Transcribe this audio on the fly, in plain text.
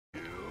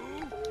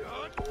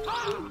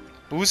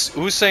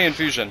Who's saying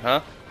fusion,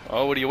 huh?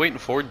 Oh, what are you waiting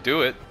for?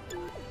 Do it.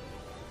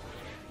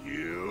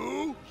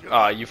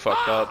 Ah, you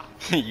fucked up.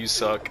 You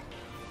suck.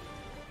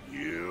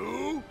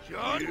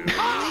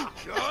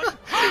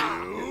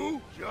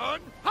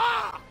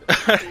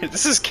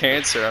 This is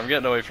cancer. I'm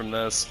getting away from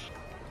this.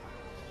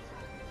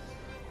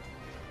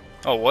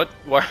 Oh, what?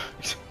 Why?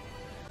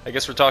 I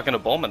guess we're talking to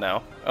Bulma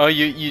now. Oh,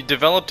 you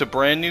developed a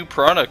brand new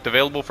product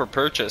available for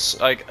purchase.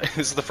 This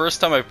is the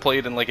first time I've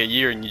played in like a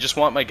year, and you just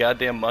want my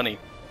goddamn money.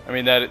 I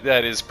mean,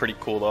 that is pretty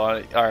cool,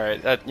 though.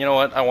 Alright, you know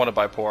what? I want to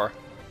buy Poor.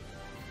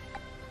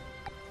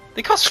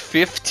 They cost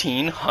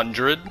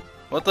 1,500?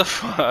 What the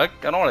fuck?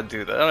 I don't want to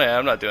do that.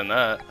 I'm not doing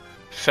that.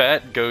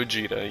 Fat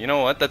Gogeta. You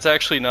know what? That's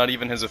actually not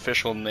even his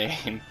official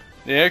name.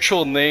 The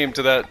actual name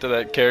to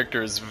that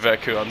character is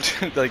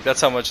Veku. Like,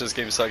 that's how much this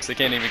game sucks. They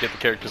can't even get the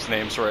characters'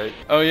 names right.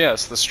 Oh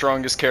yes, the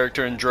strongest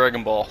character in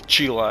Dragon Ball,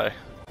 Chilai.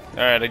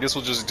 Alright, I guess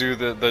we'll just do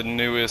the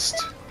newest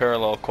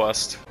parallel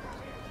quest.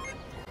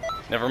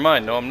 Never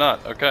mind, no I'm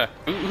not. Okay.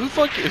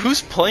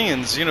 Who's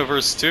playing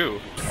Xenoverse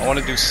 2? I want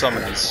to do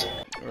summons.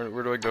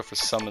 Where do I go for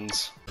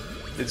summons?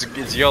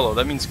 It's yellow,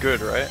 that means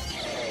good, right?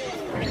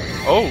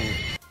 Oh!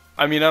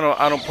 I mean,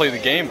 I don't play the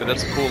game, but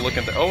that's a cool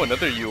looking thing. Oh,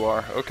 another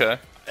UR, okay.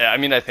 I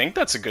mean, I think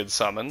that's a good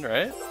summon,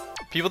 right?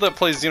 People that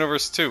play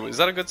Xenoverse 2, is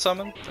that a good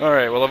summon?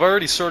 Alright, well I've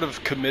already sort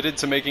of committed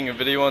to making a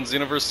video on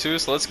Xenoverse 2,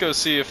 so let's go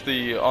see if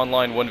the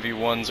online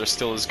 1v1s are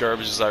still as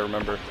garbage as I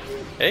remember.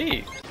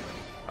 Hey!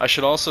 I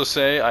should also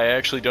say, I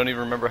actually don't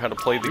even remember how to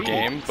play the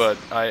game, but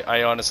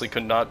I honestly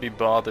could not be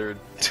bothered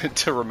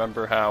to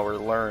remember how or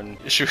learn.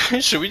 Should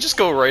we just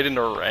go right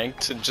into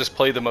ranked and just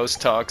play the most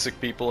toxic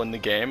people in the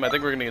game? I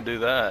think we're gonna do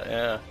that,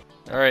 yeah.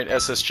 Alright,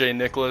 SSJ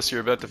Nicholas,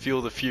 you're about to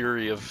feel the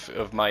fury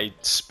of my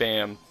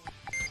spam.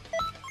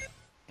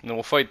 And then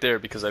we'll fight there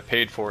because I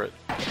paid for it.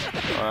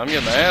 I'm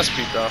getting my ass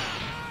beat though.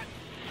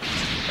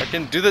 I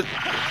can do that.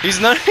 He's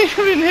not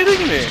even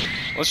hitting me!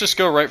 Let's just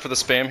go right for the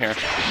spam here.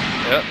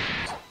 Yep.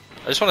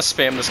 I just want to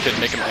spam this kid and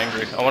make him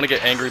angry. I want to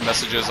get angry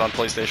messages on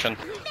PlayStation.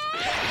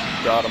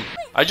 Got him.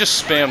 I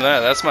just spam that.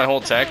 That's my whole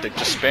tactic.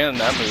 Just spam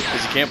that move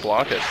because you can't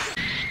block it.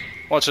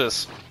 Watch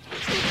this.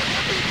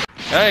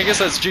 I guess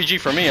that's GG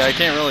for me. I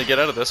can't really get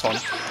out of this one.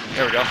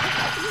 There we go.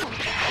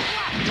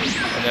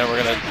 And then we're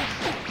gonna...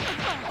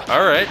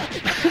 Alright.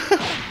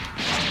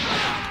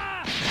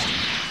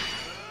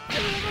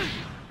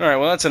 Alright,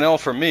 well that's an L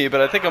for me, but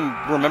I think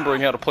I'm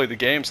remembering how to play the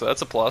game, so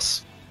that's a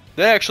plus.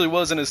 That actually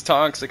wasn't as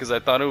toxic as I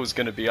thought it was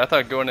gonna be. I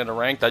thought going into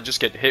ranked I'd just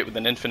get hit with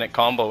an infinite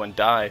combo and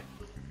die.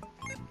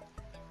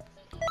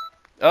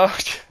 Oh,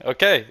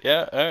 okay,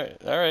 yeah,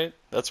 alright.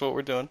 That's what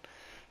we're doing.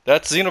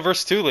 That's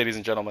Xenoverse 2, ladies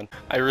and gentlemen.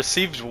 I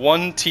received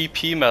 1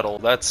 TP medal.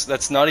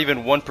 That's not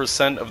even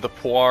 1% of the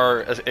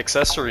Poir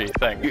accessory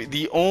thing.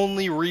 The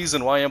only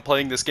reason why I'm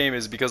playing this game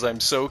is because I'm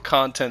so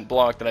content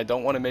blocked and I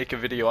don't want to make a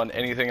video on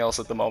anything else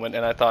at the moment,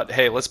 and I thought,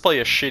 hey, let's play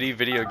a shitty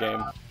video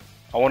game.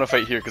 I want to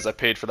fight here because I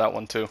paid for that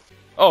one too.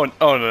 Oh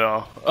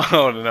no.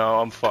 Oh no,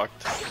 I'm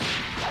fucked.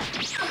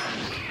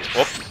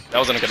 Whoop, that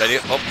wasn't a good idea.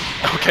 Oh,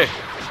 okay.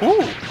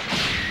 Ooh.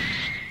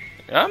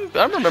 I'm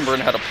remembering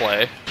how to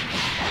play.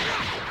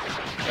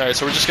 Alright,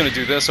 so we're just gonna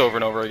do this over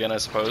and over again, I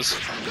suppose.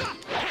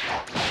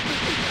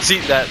 See,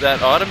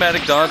 that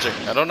automatic dodging.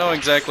 I don't know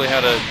exactly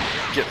how to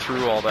get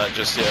through all that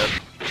just yet.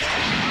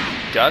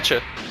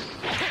 Gotcha.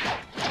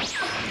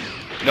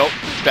 Nope,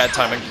 bad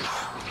timing.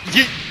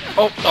 Yeet.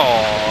 Oh,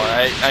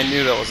 I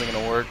knew that wasn't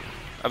gonna work.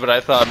 But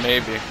I thought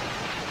maybe.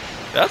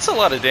 That's a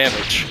lot of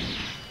damage.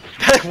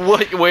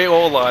 Wait,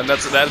 hold on. That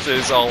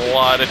is a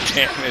lot of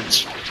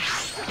damage.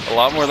 A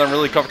lot more than I'm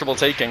really comfortable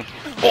taking.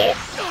 Oh.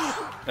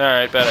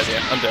 Alright, bad idea.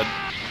 I'm dead.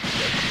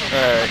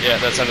 Alright, yeah,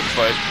 that's end of the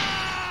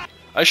fight.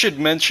 I should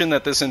mention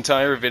that this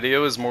entire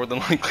video is more than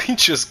likely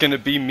just gonna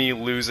be me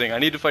losing. I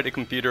need to fight a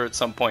computer at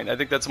some point. I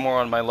think that's more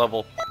on my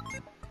level.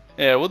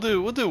 Yeah, we'll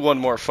do one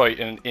more fight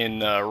in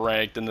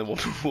ranked, and then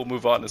we'll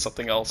move on to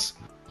something else.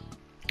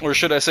 Or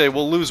should I say,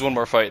 we'll lose one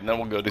more fight, and then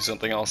we'll go do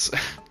something else.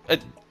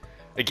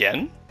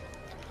 Again?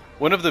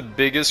 One of the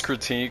biggest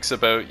critiques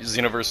about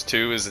Xenoverse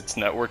 2 is its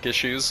network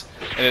issues,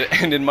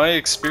 and in my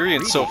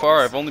experience so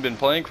far, I've only been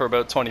playing for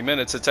about 20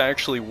 minutes, it's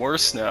actually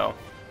worse now.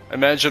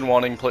 Imagine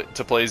wanting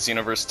to play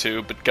Xenoverse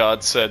 2, but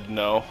God said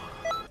no.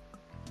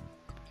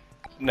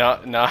 No,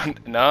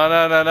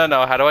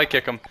 how do I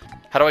kick him?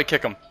 How do I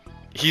kick him?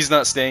 He's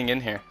not staying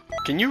in here.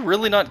 Can you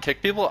really not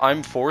kick people?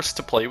 I'm forced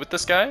to play with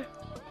this guy?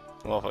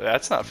 Well,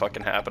 that's not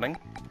fucking happening.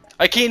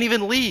 I can't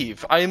even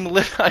leave.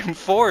 I'm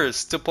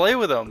forced to play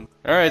with him.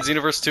 All right,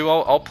 Xenoverse 2,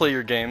 I'll play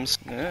your games.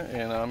 Yeah,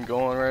 and I'm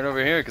going right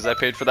over here because I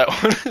paid for that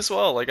one as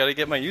well. I gotta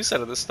get my use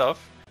out of this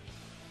stuff.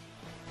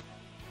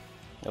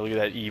 Yeah, look at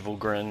that evil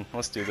grin.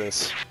 Let's do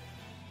this.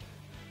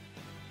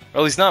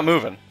 Well, he's not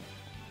moving.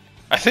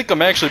 I think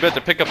I'm actually about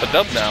to pick up a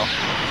dub now.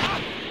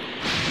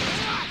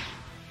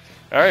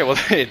 All right, well,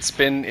 it's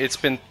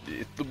been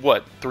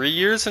what, 3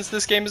 years since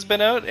this game has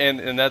been out,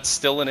 and that's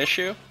still an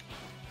issue.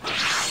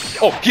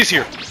 Oh, he's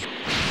here.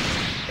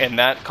 And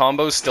that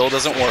combo still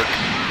doesn't work.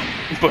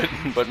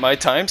 But my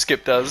time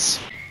skip does.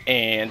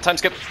 And time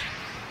skip.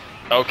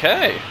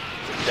 Okay.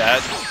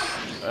 That.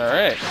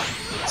 Alright.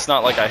 It's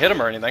not like I hit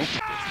him or anything.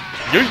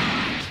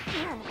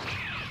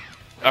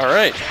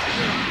 Alright.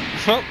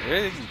 Well,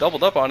 he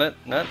doubled up on it.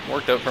 That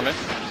worked out for me.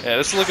 Yeah,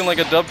 this is looking like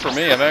a dub for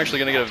me. I'm actually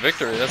gonna get a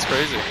victory. That's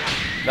crazy.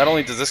 Not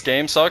only does this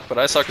game suck, but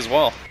I suck as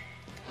well.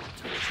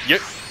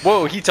 Yep.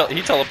 Whoa, he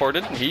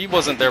teleported. He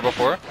wasn't there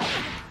before.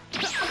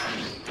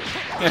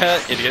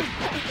 Idiot.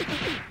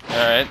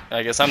 Alright,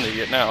 I guess I'm the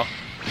idiot now.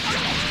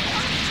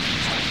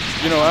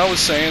 You know, I was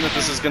saying that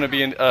this is gonna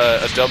be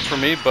a dub for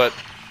me, but...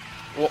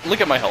 Well,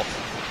 look at my health.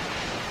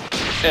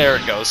 There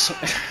it goes.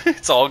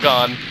 It's all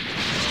gone.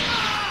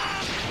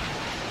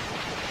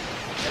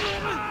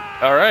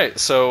 Alright,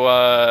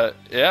 so,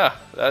 yeah,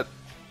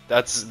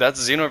 that's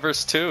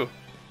Xenoverse 2.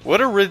 What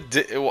a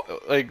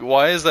like,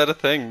 why is that a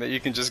thing that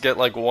you can just get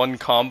like one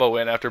combo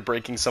in after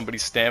breaking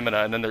somebody's stamina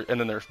and then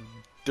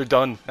they're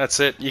done. That's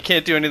it. You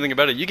can't do anything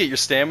about it. You get your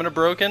stamina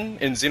broken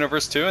in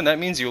Xenoverse 2 and that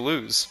means you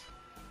lose.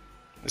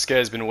 This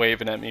guy's been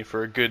waving at me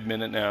for a good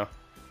minute now.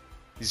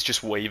 He's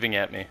just waving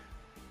at me.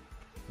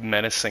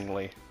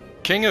 Menacingly.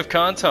 King of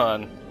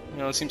Kanton. You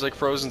know, it seems like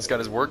Frozen's got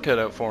his work cut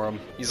out for him.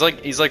 He's like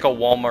a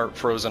Walmart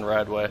Frozen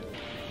Radway.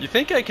 You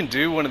think I can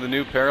do one of the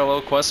new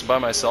parallel quests by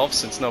myself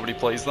since nobody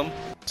plays them?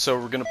 So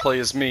we're gonna play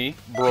as me,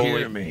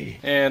 Broly,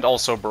 and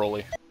also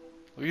Broly.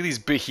 Look at these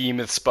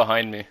behemoths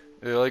behind me.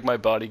 They're like my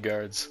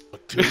bodyguards.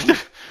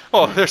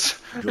 Oh, there's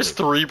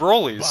 3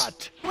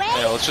 Brolys.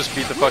 Yeah, let's just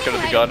beat the fuck out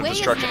of the God of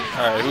Destruction.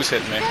 All right, who's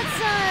hitting me?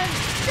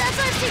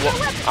 Well,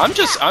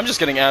 I'm just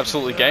getting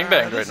absolutely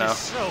gangbanged right now.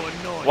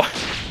 What?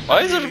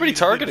 Why is everybody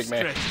targeting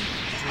me?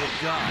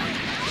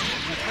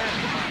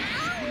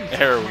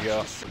 There we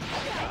go.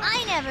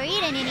 I never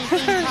eaten anything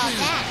called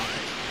that.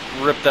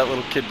 Rip that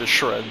little kid to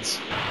shreds.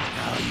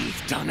 Now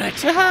you've done it.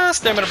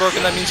 Stamina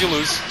broken, that means you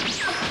lose.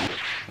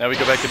 Now we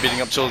go back to beating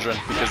up children,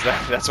 because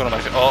that's one of my...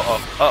 Uh-oh.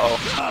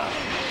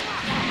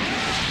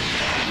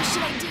 What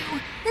should I do?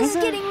 This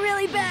is getting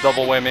really bad.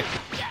 Double whammy.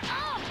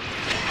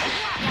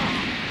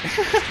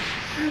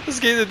 This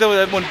game,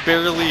 that one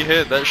barely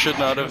hit. That should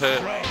not have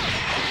hit.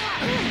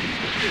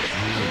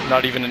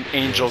 Not even an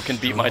angel can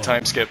beat my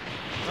time skip.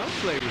 I'll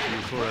play with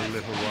you for a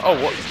little while.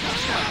 Oh, what?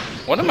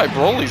 One of my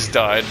Brolys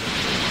died.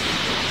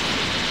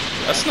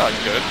 That's not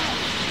good.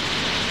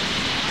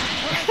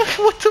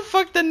 What the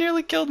fuck? That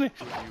nearly killed me.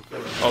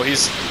 Oh,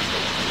 he's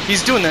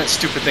doing that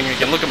stupid thing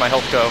again. Look at my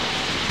health go.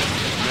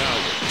 Now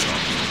we're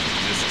talking.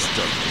 This is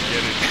starting to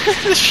get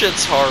it. This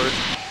shit's hard.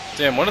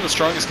 Damn, one of the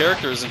strongest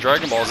characters in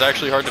Dragon Ball is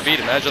actually hard to beat.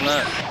 Imagine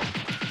that.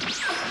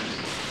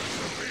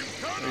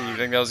 You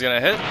think that was gonna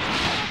hit?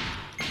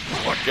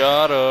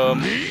 Got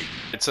him.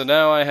 So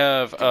now I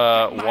have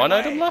 1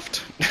 item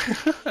left.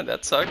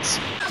 That sucks.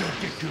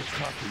 Don't get too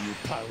cocky, you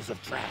piles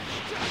of trash.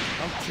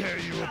 I'll tear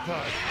you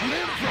apart.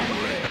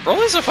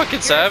 Broly's a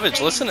fucking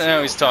savage. Listen to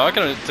how he's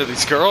talking to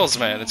these girls,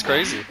 man. It's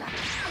crazy.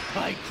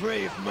 I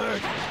crave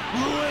murder,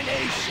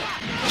 ruination.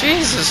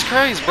 Jesus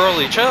Christ,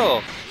 Broly,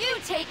 chill. You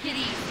take it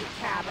easy,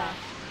 Cabba.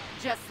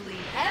 Just leave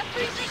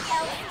everything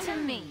else to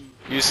me.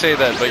 You say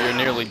that, but you're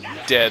nearly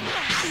dead.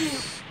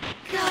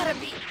 Gotta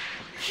be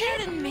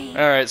kidding me.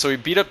 Alright, so we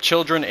beat up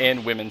children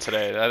and women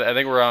today. I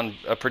think we're on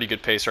a pretty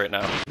good pace right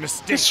now.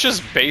 It's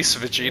just base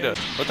Vegeta.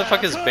 What the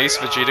fuck is base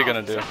Vegeta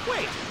gonna do?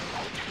 Wait,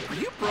 are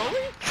you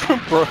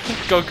Broly? Bro,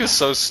 Goku's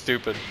so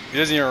stupid. He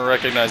doesn't even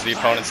recognize the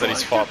opponents that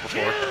he's fought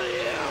before.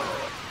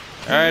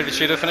 Alright,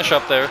 Vegeta, finish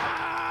up there.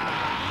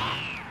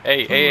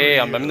 Hey,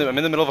 I'm in the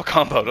middle of a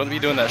combo. Don't be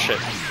doing that shit.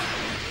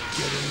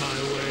 Get in my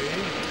way.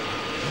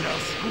 Now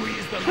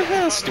squeeze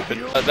the Stupid.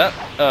 That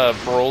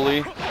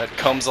Broly that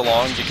comes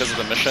along because of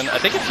the mission, I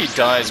think if he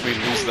dies, we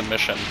lose the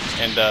mission.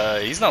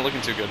 And he's not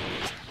looking too good.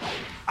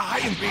 I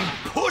am being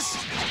pushed.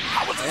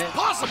 How is this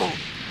possible?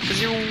 Because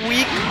you're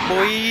weak,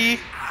 boy.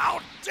 How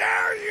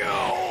dare you?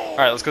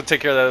 Alright, let's go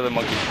take care of that other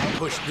monkey.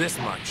 Push this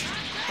much.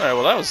 Alright,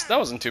 well that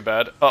wasn't too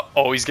bad.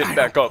 Oh, he's getting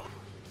back up.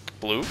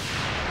 Blue?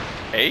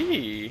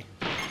 Hey.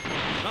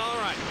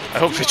 I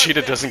hope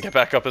Vegeta doesn't get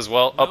back up as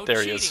well. Up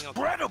there he is.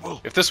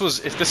 If this was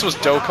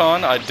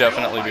Dokkan, I'd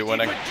definitely be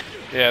winning.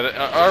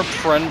 Yeah, our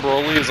friend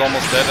Broly is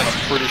almost dead, and I'm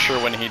pretty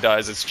sure when he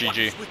dies, it's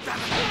GG.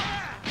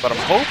 But I'm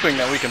hoping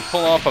that we can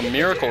pull off a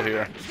miracle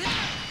here.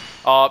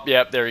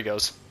 Yeah, there he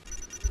goes.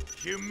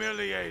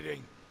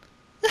 Humiliating.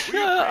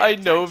 I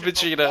know,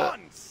 Vegeta.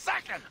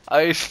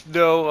 I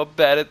know, I'm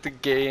bad at the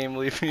game.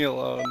 Leave me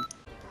alone.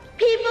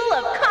 People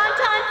of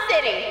Kanton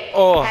City,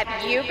 Oh,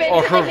 have you been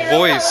oh, to her the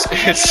voice.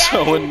 Hills It's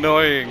area? so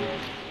annoying.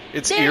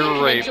 It's There ear you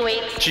can rape. enjoy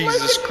exclusive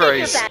Jesus feature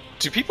Christ. back-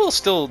 Do people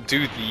still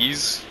do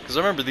these? Because I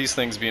remember these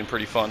things being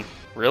pretty fun.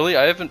 Really?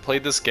 I haven't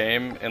played this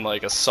game in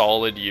like a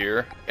solid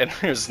year, and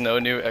there's no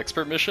new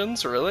expert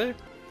missions? Really?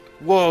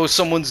 Whoa,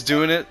 someone's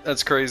doing it?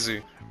 That's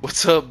crazy.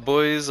 What's up,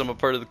 boys? I'm a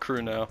part of the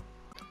crew now.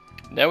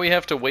 Now we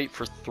have to wait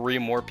for 3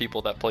 more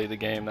people that play the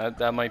game.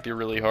 That might be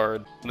really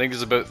hard. I think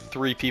there's about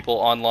 3 people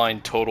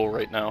online total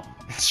right now.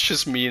 It's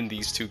just me and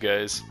these 2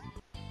 guys.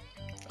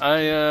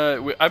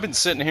 I've been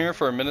sitting here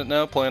for a minute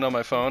now playing on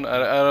my phone.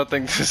 I don't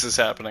think this is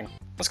happening.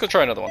 Let's go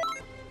try another one.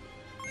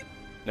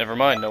 Never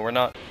mind, no we're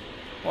not.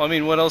 Well, I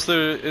mean, what else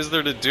is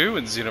there to do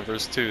in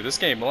Xenoverse 2? This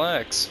game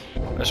lacks.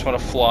 I just want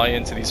to fly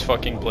into these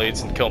fucking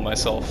blades and kill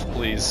myself,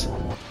 please.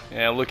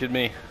 Yeah, look at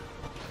me.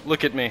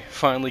 Look at me,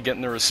 finally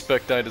getting the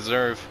respect I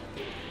deserve.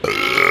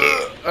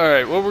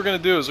 Alright, what we're gonna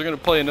do is we're gonna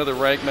play another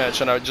rank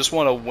match, and I just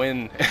want to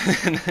win.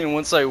 And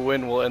once I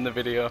win, we'll end the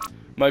video.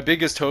 My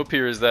biggest hope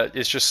here is that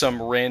it's just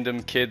some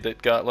random kid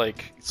that got,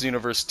 like,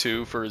 Xenoverse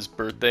 2 for his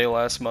birthday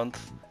last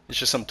month. It's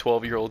just some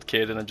 12-year-old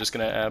kid, and I'm just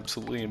gonna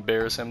absolutely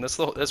embarrass him.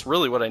 That's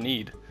really what I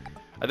need.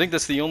 I think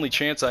that's the only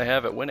chance I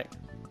have at winning.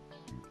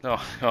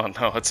 Oh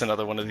no, it's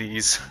another one of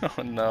these.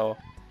 Oh no.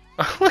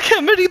 Look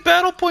how many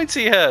battle points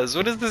he has!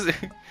 What is this?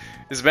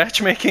 Is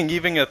matchmaking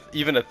even a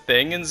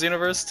thing in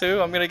Xenoverse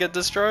 2? I'm gonna get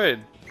destroyed.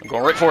 I'm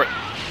going right for it.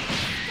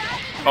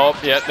 Oh,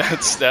 yeah,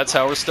 that's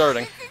how we're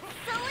starting.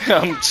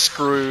 I'm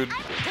screwed.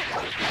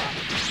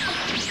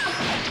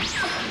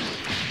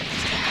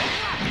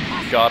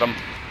 Got him.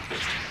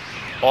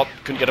 Oh,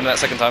 couldn't get him that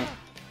second time.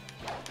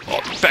 Oh,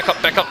 back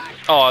up, back up!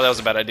 Oh, that was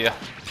a bad idea.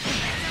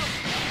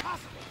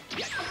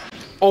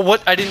 Oh,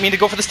 what? I didn't mean to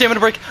go for the stamina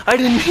break! I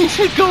didn't mean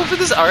to go for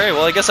this! Alright,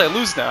 well, I guess I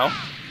lose now.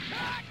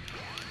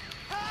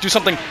 Do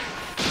something!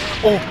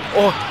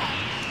 Oh!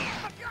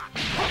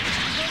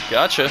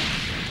 Gotcha.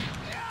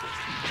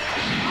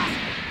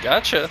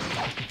 Gotcha.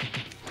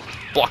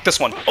 Block this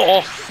one.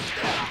 Oh!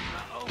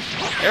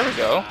 There we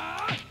go.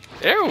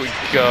 There we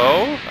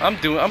go!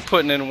 I'm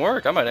putting in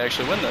work. I might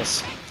actually win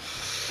this.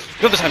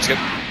 Another time skip.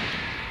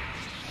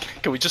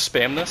 Can we just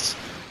spam this?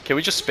 Can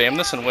we just spam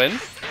this and win?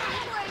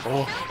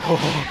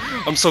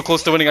 Oh, I'm so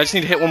close to winning. I just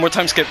need to hit one more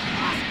time skip.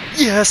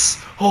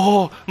 Yes!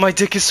 Oh, my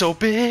dick is so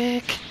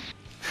big!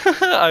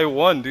 I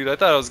won, dude. I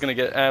thought I was gonna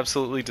get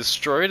absolutely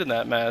destroyed in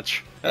that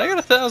match. And I got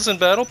 1,000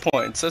 battle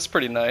points. That's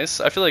pretty nice.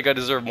 I feel like I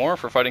deserve more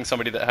for fighting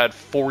somebody that had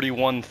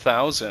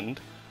 41,000.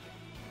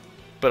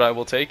 But I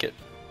will take it.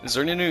 Is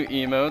there any new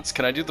emotes?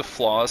 Can I do the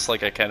floss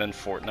like I can in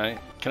Fortnite?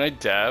 Can I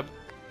dab?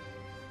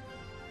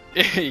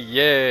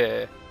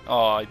 Yeah!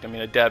 Oh, I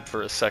mean, I dabbed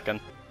for a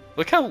second.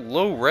 Look how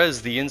low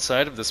res the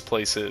inside of this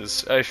place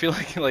is. I feel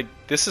like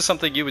this is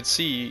something you would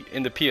see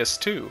in the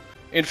PS2.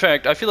 In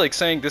fact, I feel like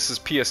saying this is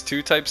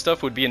PS2 type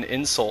stuff would be an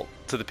insult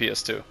to the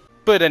PS2.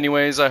 But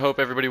anyways, I hope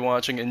everybody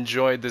watching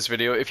enjoyed this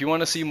video. If you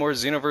want to see more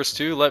Xenoverse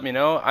 2, let me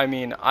know. I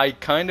mean, I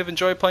kind of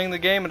enjoy playing the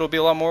game. It'll be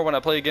a lot more when I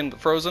play again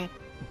Frozen.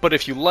 But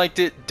if you liked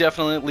it,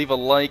 definitely leave a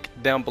like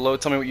down below.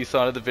 Tell me what you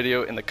thought of the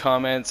video in the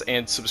comments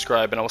and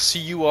subscribe. And I'll see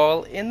you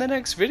all in the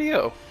next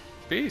video.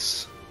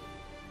 Peace.